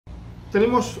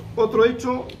Tenemos otro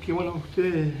hecho que, bueno,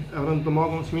 ustedes habrán tomado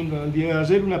conocimiento en el día de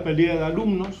ayer, una pelea de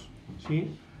alumnos, ¿sí?,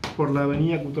 por la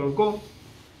avenida Cutralcó.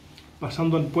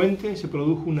 Pasando el puente se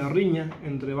produjo una riña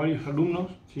entre varios alumnos,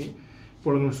 ¿sí?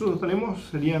 Por lo que nosotros tenemos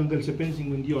serían del CPN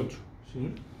 58, ¿sí?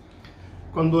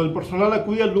 Cuando el personal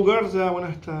acudía al lugar, ya, bueno,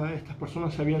 estas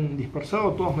personas se habían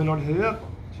dispersado, todos menores de edad,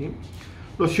 ¿sí?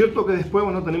 Lo cierto que después,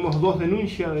 bueno, tenemos dos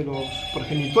denuncias de los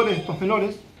progenitores de estos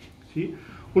menores, ¿sí?,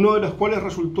 uno de los cuales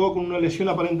resultó con una lesión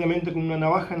aparentemente con una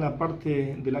navaja en la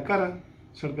parte de la cara,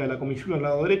 cerca de la comisura al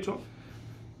lado derecho,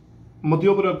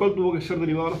 motivo por el cual tuvo que ser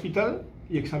derivado al hospital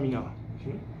y examinado,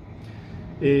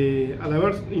 ¿sí? Al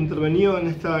haber intervenido en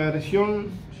esta agresión,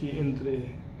 ¿sí?,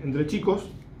 entre chicos,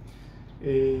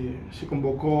 se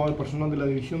convocó al personal de la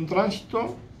división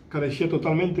tránsito, carecía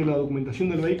totalmente de la documentación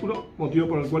del vehículo, motivo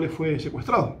por el cual fue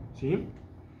secuestrado, ¿sí?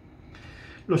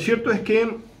 Lo cierto es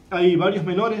que hay varios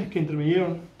menores que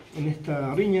intervinieron en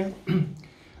esta riña.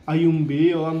 Hay un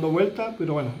video dando vuelta,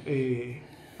 pero bueno,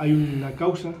 hay una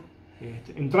causa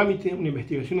en trámite, una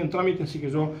investigación en trámite, así que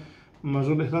yo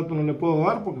mayores datos no le puedo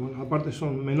dar, porque bueno, aparte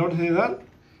son menores de edad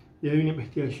y hay una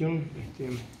investigación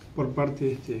por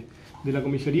parte de la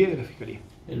comisaría y de la fiscalía.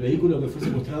 ¿El vehículo que fue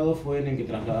secuestrado fue en el que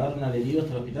trasladaron al herido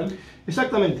hasta el hospital?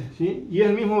 Exactamente, ¿sí? Y es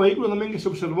el mismo vehículo también que se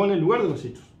observó en el lugar de los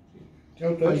hechos. ¿Qué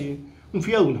auto es? Hay un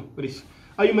Fiat Uno, gris.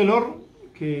 Hay un menor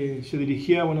que se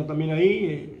dirigía, bueno, también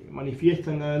ahí,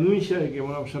 manifiesta en la denuncia de que,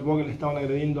 bueno, observó que le estaban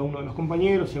agrediendo a uno de los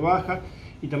compañeros, se baja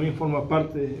y también forma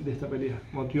parte de esta pelea,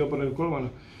 motivo por el cual, bueno,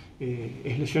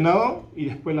 es lesionado y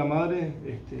después la madre,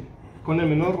 con el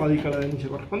menor, radica la denuncia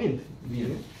correspondiente.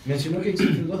 Bien. Mencionó que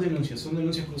existen dos denuncias. ¿Son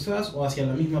denuncias cruzadas o hacia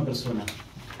la misma persona?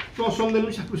 No, son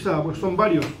denuncias cruzadas, porque son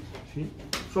varios, ¿sí?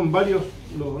 Son varios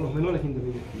los menores que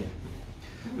intervienen.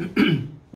 Bien.